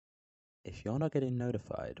If you're not getting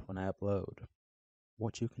notified when I upload,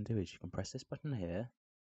 what you can do is you can press this button here,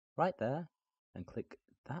 right there, and click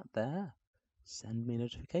that there. Send me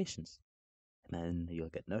notifications. And then you'll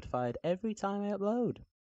get notified every time I upload.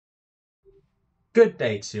 Good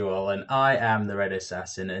day to you all, and I am the Red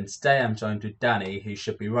Assassin, and today I'm joined with Danny, who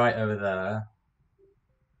should be right over there.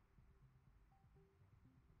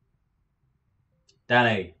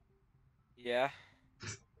 Danny. Yeah.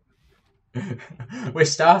 We're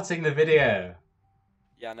starting the video.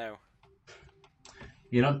 Yeah, I know.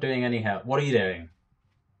 You're not doing any help. What are you doing?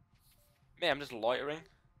 Me, I'm just loitering.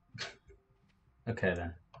 Okay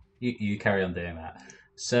then. You carry on doing that.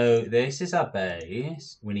 So this is our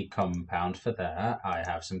base. We need compound for that. I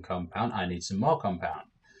have some compound. I need some more compound.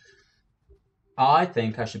 I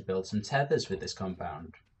think I should build some tethers with this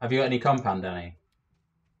compound. Have you got any compound, Danny?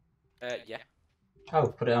 Yeah. Oh,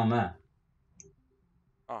 put it on there.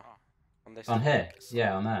 Oh, on this. On here? Like,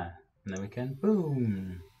 Yeah, on there. And then we can...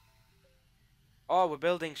 Boom! Oh, we're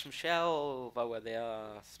building some shelves. Oh, where they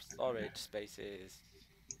are. Storage spaces.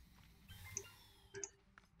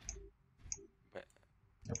 Wait.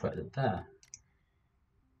 I'll put it there.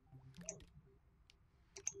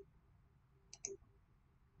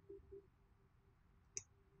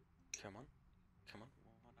 Come on. Come on.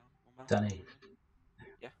 One more down. Danny.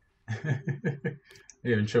 Yeah.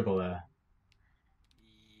 You're in trouble there.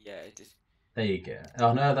 Yeah, it is. There you go.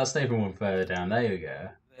 Oh no, that's not even one further down. There you go.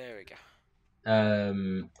 There we go.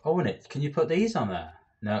 Oh, and it. Can you put these on there?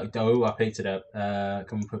 No. Oh, I picked it up.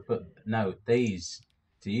 Can we put? No, these.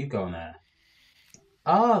 Do you go on there?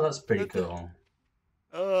 Oh, that's pretty cool.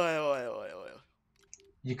 Oh.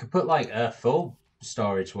 You could put like a full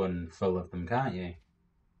storage one full of them, can't you?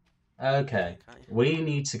 Okay. We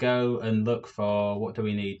need to go and look for. What do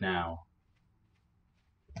we need now?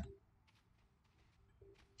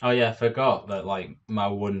 Oh yeah, I forgot that like my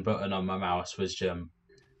one button on my mouse was jump.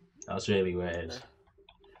 That was really weird.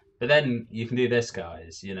 But then you can do this,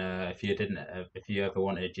 guys. You know, if you ever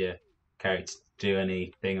wanted your character to do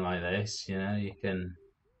anything like this, you know, you can.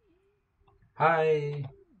 Hi.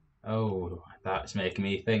 Oh, that's making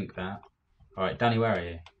me think that. All right, Danny, where are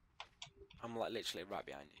you? I'm like literally right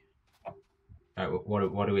behind you. All right,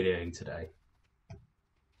 what are we doing today?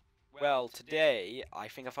 Well, today I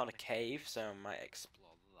think I found a cave, so I might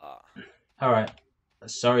explore that. All right.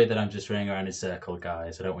 Sorry that I'm just running around in circle,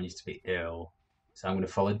 guys. I don't want you to be ill. So I'm going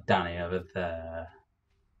to follow Danny over there.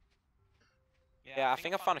 Yeah, I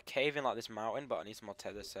think I found a cave in like this mountain, but I need some more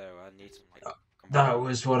tether, so I need some like. That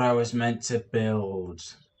was what I was meant to build.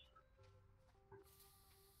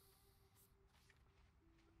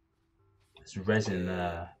 There's resin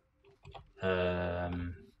there.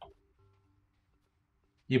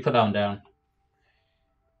 You put that one down.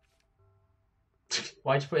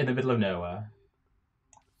 Why'd you put it in the middle of nowhere?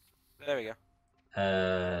 There we go.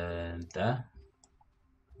 There.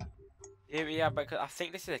 Yeah, but I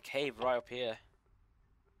think this is a cave right up here.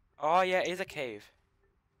 Oh yeah, it is a cave.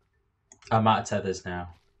 I'm out of tethers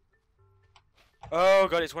now. Oh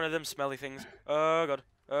god, it's one of them smelly things. Oh god.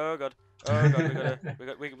 Oh god. Oh god.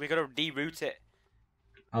 We gotta deroot it.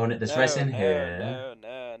 Oh, and there's resin here.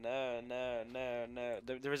 No.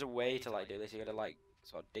 There is a way to like do this. You gotta like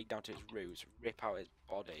sort of dig down to its roots, rip out its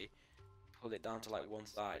body, pull it down to like one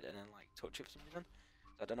side, and then like touch it for some reason.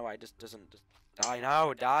 So I don't know why it just doesn't just die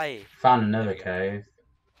now. Die. Found another cave.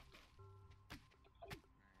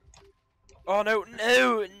 Oh no!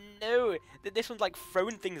 This one's like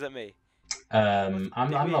throwing things at me. I'm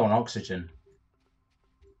low on oxygen.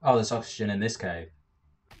 Oh, there's oxygen in this cave.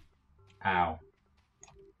 Ow.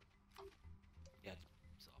 Yeah,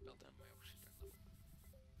 sort of building up my oxygen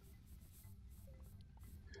level.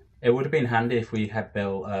 It would have been handy if we had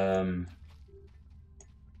built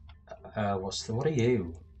what are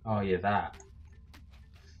you? Oh, you're that.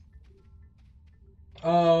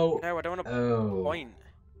 Oh. No, I don't want to point.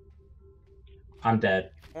 I'm dead.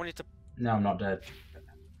 I wanted to. No, I'm not dead.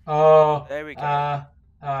 Oh. There we go.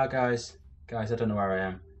 Guys, I don't know where I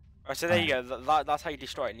am. Alright, so there you go. That's how you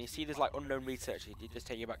destroy it. And you see, there's like unknown research. You just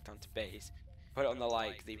take you back down to base, put it on the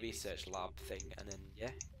like the research lab thing, and then yeah,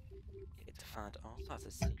 get to find all sorts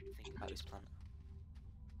of things about this planet.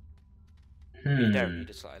 You don't. You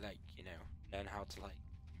just like you know learn how to like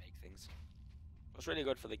make things. It's really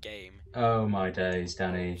good for the game. Oh my days,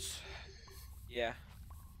 Danny. Yeah.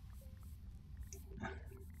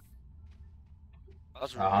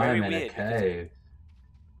 That's I'm very in weird. a cave.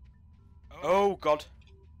 Oh god.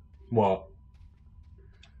 What?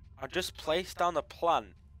 I just placed down the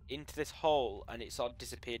plant into this hole and it sort of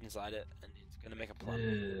disappeared inside it and it's gonna make a plant.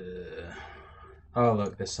 Oh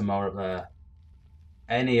look, there's some more up there.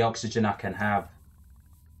 Any oxygen I can have.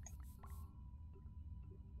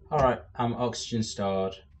 Alright, I'm oxygen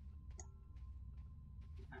stored.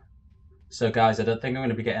 So guys, I don't think I'm going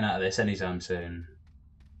to be getting out of this anytime soon.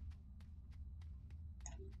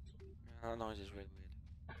 That noise is really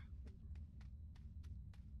weird.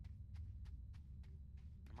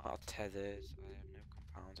 I'm out of tethers. I have no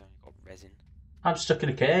compounds. I only got resin. I'm stuck in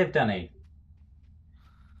a cave, Danny.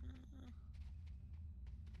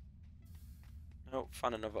 Oh,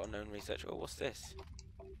 found another unknown research. Oh, what's this?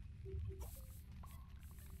 Don't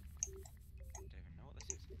even know what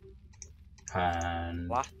this is. And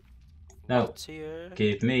What? no, What's here?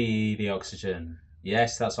 give me the oxygen.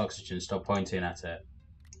 Yes, that's oxygen. Stop pointing at it.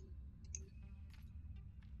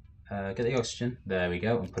 Get the oxygen. There we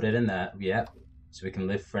go, and put it in there. Yep. So we can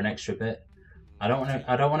live for an extra bit. I don't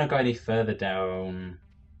want to go any further down.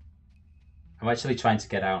 I'm actually trying to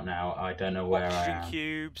get out now. I don't know where I Oxygen am.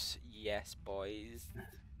 cubes. Yes, boys.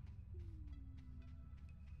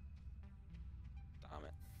 Damn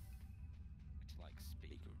it. It's like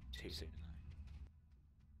speak too soon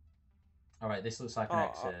now. Alright, this looks like an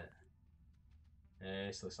exit. Yeah,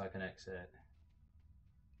 this looks like an exit.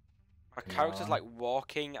 My character's like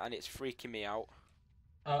walking and it's freaking me out.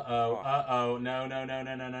 Uh-oh. No.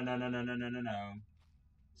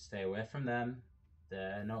 Stay away from them.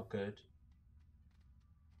 They're not good.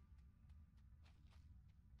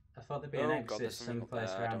 I thought there'd be an exit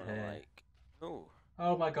someplace around here. Like... Oh.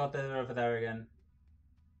 Oh my god, they're over there again.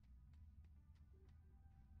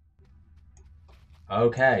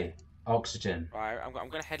 Okay, oxygen. Right, I'm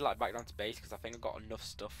gonna head like back down to base because I think I've got enough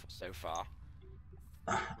stuff so far.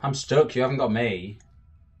 I'm stuck, you haven't got me.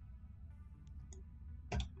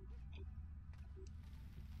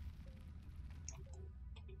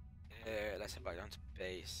 Let's head back down to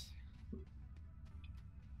base.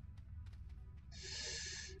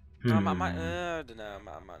 No, I might, I don't know, I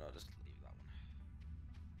might not just leave that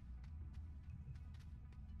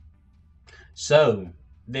one. So,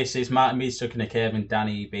 this is Martin being stuck in a cave and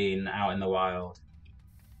Danny being out in the wild.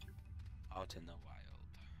 Out in the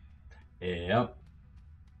wild. Yep.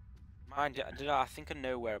 Mind, I think I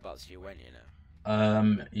know whereabouts you went, you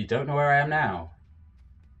know. You don't know where I am now?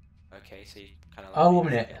 Okay, so you kind of like... Oh, 1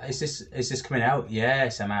 minute, is this coming out?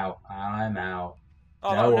 Yes, I'm out. I'm out.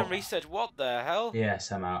 Oh, No. random research, what the hell?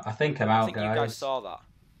 Yes, I'm out. I think I'm out, guys. You guys saw that.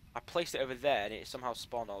 I placed it over there and it somehow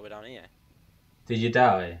spawned all the way down here. Did you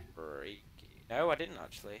die? Freaky. No, I didn't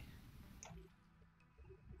actually.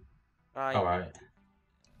 Right. Alright.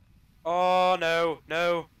 Oh, no.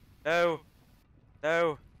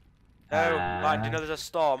 Mind, you know there's a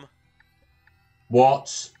storm?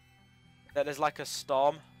 What? There's like a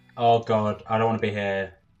storm. Oh god, I don't want to be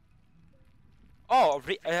here. Oh,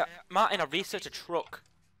 Martin, I researched a truck.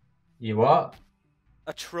 You what?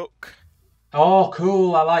 A truck. Oh,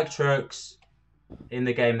 cool, I like trucks. In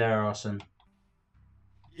the game, they're awesome.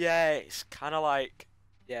 Yeah, it's kind of like...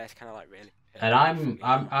 Yeah, it's kind of like really... And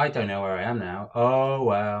I don't know where I am now. Oh,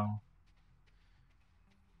 well.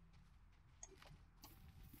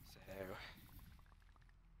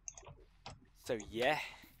 So yeah.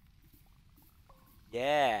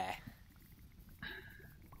 Yeah.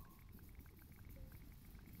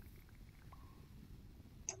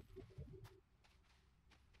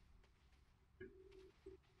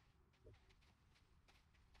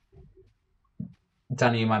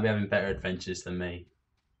 Danny, you might be having better adventures than me.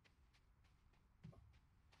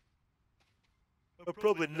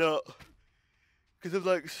 Probably not. Because I'm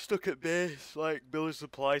like stuck at base, like building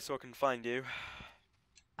supplies so I can find you.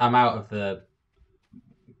 I'm out of the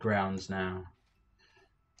grounds now.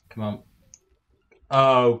 Come on.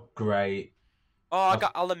 Oh, great. Oh, I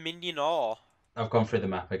got aluminium ore. I've gone through the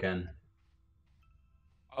map again.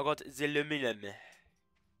 I got the aluminum.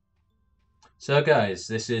 So, guys,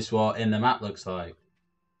 this is what in the map looks like.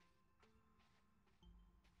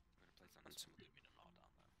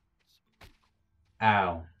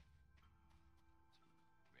 Ow.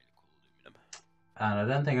 And I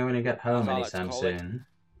don't think I'm going to get home anytime soon.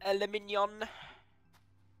 Aluminium.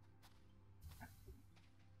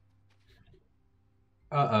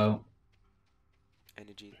 Uh-oh.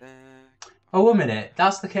 Energy there. Oh, 1 minute.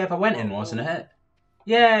 That's the cave I went in, wasn't it?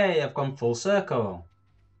 Yay, I've gone full circle.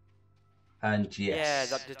 And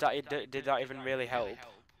yes. Yeah, did that even really help?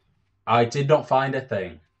 I did not find a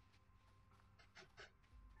thing.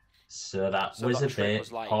 So that was a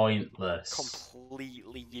bit like pointless.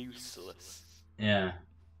 Completely useless. Yeah.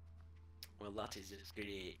 Well, that is just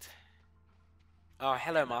great. Oh,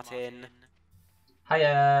 hello, Martin.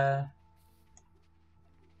 Hiya.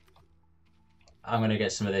 I'm going to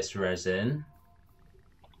get some of this resin.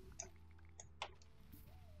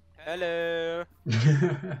 Hello.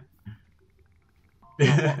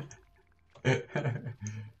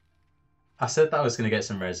 I said that I was going to get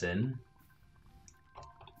some resin.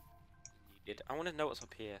 You did. I want to know what's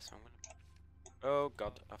up here, so I'm gonna. Oh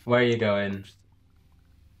God. I thought- Where are you going?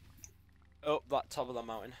 Up that top of the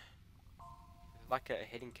mountain. There's like a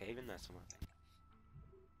hidden cave in there somewhere. I think.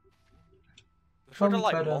 We've heard of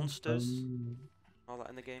like monsters. All that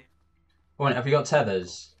in the game. Wait, have you got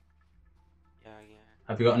tethers? Yeah.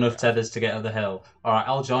 Have you got Yeah, enough yeah. tethers to get up the hill? Alright,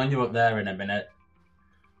 I'll join you up there in a minute.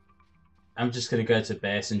 I'm just going to go to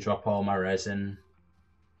base and drop all my resin.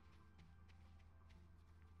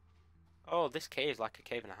 Oh, this cave is like a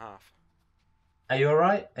cave and a half. Are you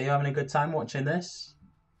alright? Are you having a good time watching this?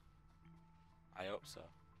 I hope so.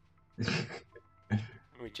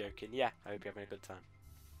 We're joking. Yeah, I hope you're having a good time.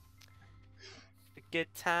 A good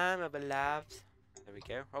time of our lives. There we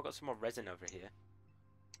go. I've got some more resin over here.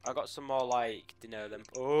 I got some more like, them.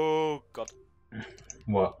 Oh God,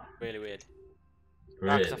 What? really weird.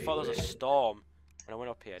 Really? Because I thought there was a storm when I went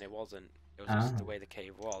up here, and it wasn't. It was just the way the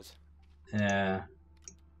cave was. Yeah.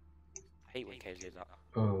 I hate when caves do that.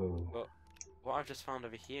 Oh. But what I've just found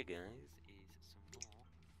over here, guys, is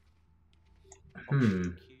some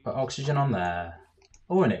more. Put oxygen on there.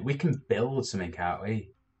 Oh, and we can build something, can't we?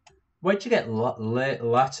 Where'd you get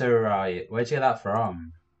laterite? Where'd you get that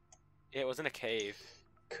from? It was in a cave.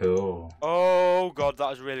 Cool. Oh God, that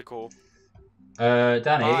was really cool.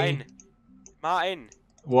 Danny. Martin.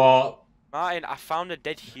 What? Martin, I found a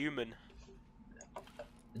dead human.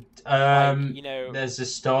 Like, there's a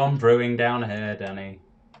storm brewing down here, Danny.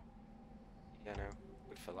 Yeah, no.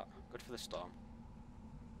 Good for that. Good for the storm.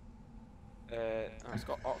 Oh, it's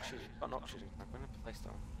got oxygen. It's got an oxygen. I'm going to place that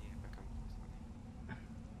on here. If I can place that on here.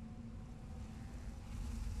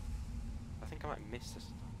 I think I might miss this.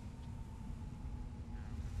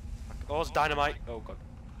 Oh, it's dynamite. Oh God.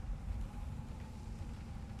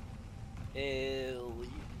 Ew.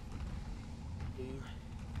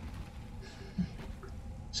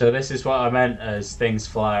 So this is what I meant as things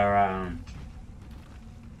fly around.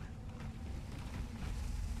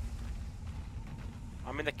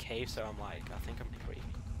 I'm in the cave, so I'm like, I think I'm pretty.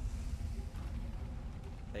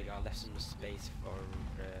 There you go. I left some space for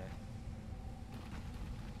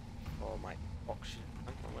my oxygen.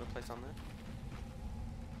 I'm gonna place on there.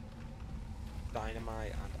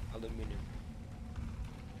 Dynamite and aluminium.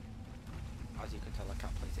 As you can tell, I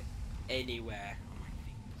can't place it anywhere on my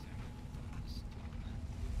feet. So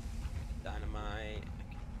dynamite.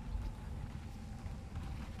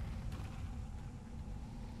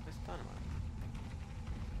 Where's the dynamite?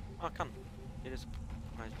 Oh, I can. It is.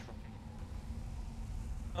 Why is it dropping?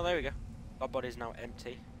 Oh, there we go. That body's now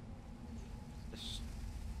empty. The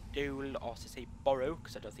stool, or to say borrow,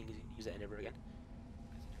 because I don't think he's going to use it ever again.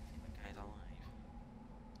 Because I don't think that guy's alive.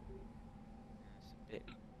 It's a bit.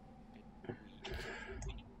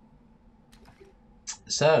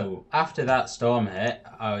 So after that storm hit,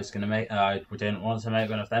 I was gonna make. I didn't want to make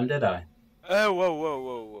one of them, did I? Oh,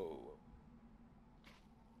 whoa.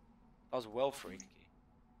 That was well freaky.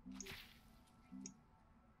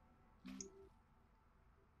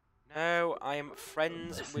 No, I am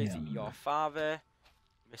friends with your father,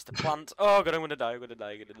 Mr. Plant. Oh God, I'm gonna die.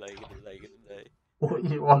 What are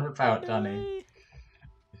you on about, Danny?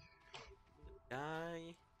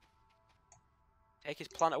 Die. Take his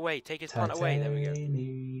plant away. There we go.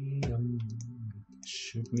 Titanium,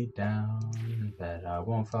 shoot me down, but I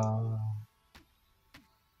won't fall.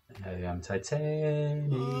 I am titanium.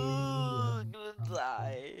 Oh,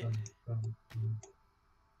 die.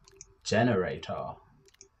 Generator.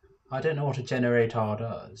 I don't know what a generator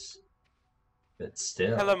does, but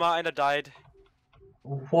still. Hello, Martin. I died.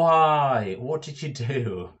 Why? What did you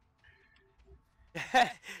do?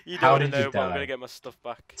 You How don't did you know, but I'm die? gonna get my stuff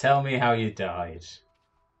back. Tell me how you died.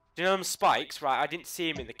 Do you know them spikes? Right, I didn't see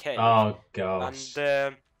him in the cave. Oh gosh.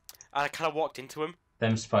 And I kind of walked into him.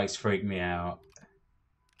 Them spikes freak me out.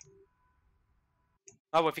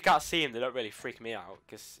 Oh, well, if you can't see him, they don't really freak me out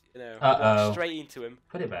because Uh-oh. walked straight into him.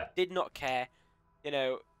 Put it back. Did not care.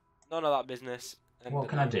 None of that business. And, What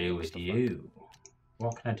can I do with stuff you?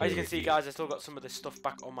 What can I do As you can with see, you? guys, I still got some of this stuff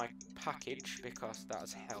back on my package because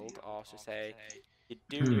that's held. Or to say, you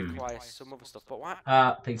do require some other stuff. But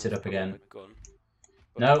why? Picked it up again. Gun.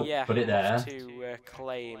 No, But, yeah, put it I have there. to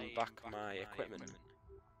claim back my equipment.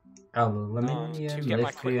 Aluminium, to get my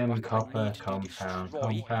equipment lithium, back, I copper, need to compound, destroy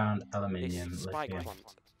compound, This aluminium, spike lithium.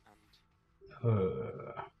 plant.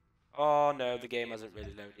 Uh, Oh no, the game hasn't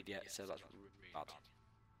really loaded yet, so that's really bad.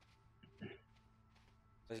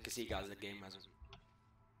 As you can see, guys, the game hasn't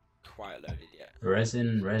quite loaded yet.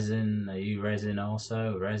 resin, are you resin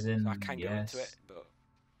also? Resin, So I can go yes. into it, but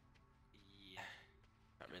yeah,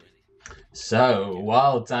 not really. So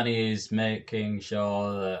while Danny is making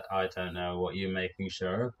sure that I don't know what you're making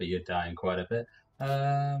sure of, but you're dying quite a bit.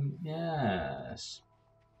 Yes.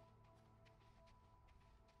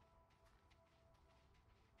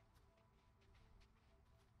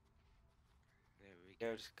 There we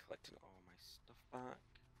go, just collecting all my stuff back.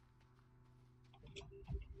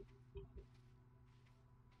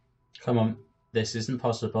 Come on. This isn't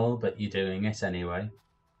possible, but you're doing it anyway.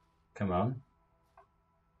 Come on.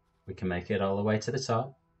 We can make it all the way to the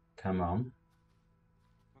top. Come on.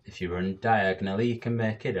 If you run diagonally, you can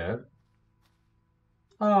make it up.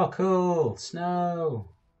 Oh, cool. Snow.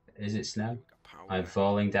 Is it snow? Got power. I'm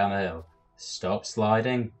falling down the hill. Stop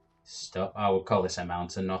sliding. Stop. I would call this a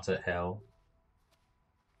mountain, not a hill.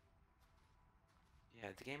 Yeah,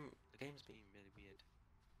 the game's being really weird.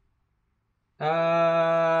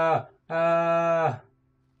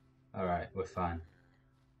 Alright, we're fine.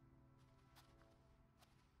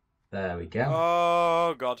 There we go.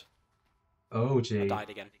 Oh god. Oh, I gee. died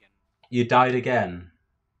again. You died again.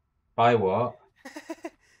 By what?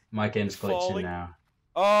 My game's It's glitching falling. now.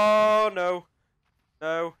 Oh no.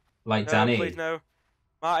 No. Like No, Danny. please no.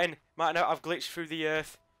 Martin, no, I've glitched through the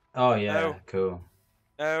earth. Oh, yeah, No. cool.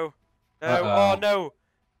 No. No. Uh-oh. Oh no.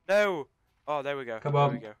 No. Oh, there we go. Come There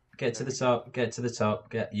on. we go. Get to There the we go. top. Get to the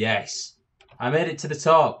top. Yes. I made it to the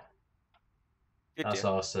top. Did That's you?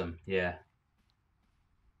 awesome. Yeah.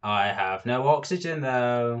 I have no oxygen,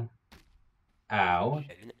 though. Ow.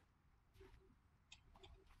 Shit, innit?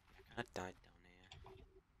 I died down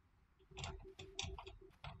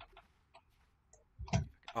here.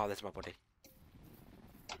 Oh, there's my body.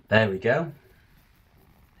 There we go.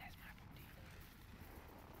 There's my body.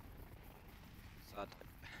 Sad.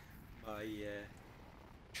 My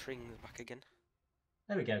string's back again.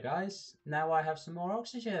 There we go, guys. Now I have some more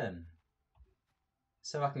oxygen.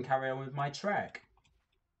 So I can carry on with my trek.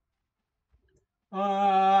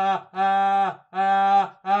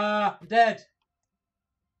 I'm dead.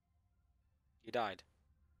 You died.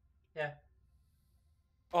 Yeah.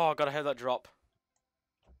 Oh god, I heard that drop.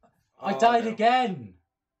 I Oh, died no. again.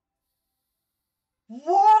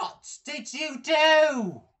 What did you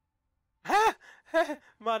do?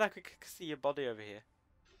 Man, I could see your body over here.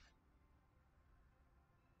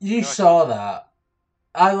 You No, I saw that.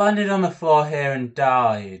 I landed on the floor here and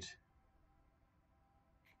died.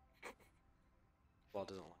 Well,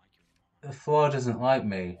 doesn't like you anymore. The floor doesn't like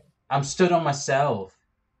me. I'm stood on myself.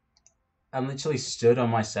 I'm literally stood on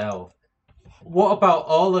myself. What about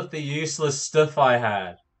all of the useless stuff I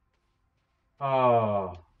had?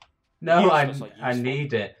 Oh. No, Useless or I useful?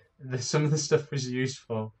 need it. Some of the stuff was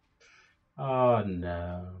useful. Oh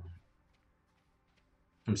no.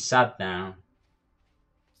 I'm sad now.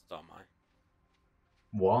 So am I.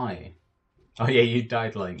 Why? Oh yeah, you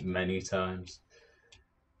died like many times.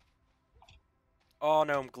 Oh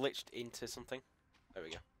no, I'm glitched into something. There we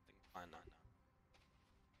go. I think I'm fine now.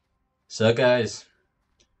 So guys,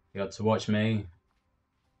 you got to watch me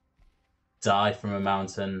die from a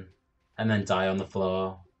mountain and then die on the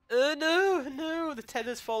floor. No, the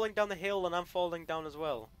tether's falling down the hill and I'm falling down as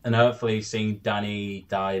well. And hopefully seeing Danny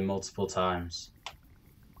die multiple times.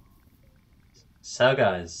 So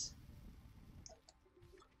guys,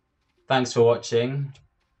 thanks for watching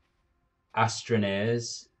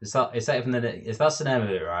Astroneers. Is that even that's the name of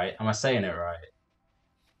it, right? Am I saying it right?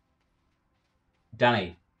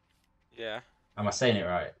 Danny, Yeah, am I saying it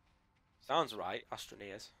right? sounds right.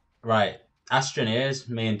 Astroneers. Right. Astroneers,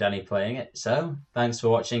 me and Danny playing it. So, thanks for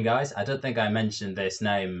watching, guys. I don't think I mentioned this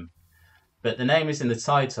name, but the name is in the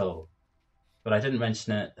title, but I didn't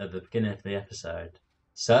mention it at the beginning of the episode.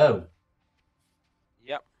 So,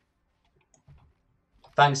 Yep.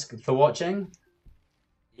 thanks for watching,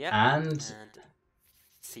 Yep. and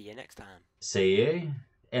see you next time. see you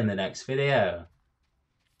in the next video.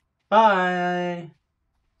 Bye!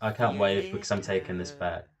 I can't wave because I'm taking this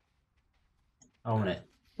back. I want it.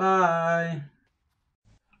 Bye!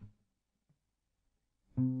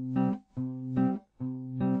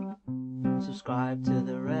 Subscribe to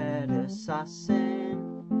the Red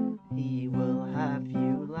Assassin. He will have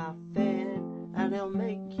you laughing, and he'll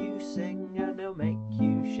make you sing, and he'll make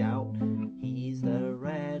you shout. He's the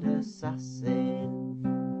Red Assassin.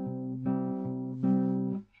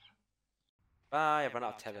 Bye. I've run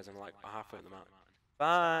out of tethers. I'm like halfway up the mountain.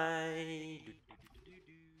 Bye.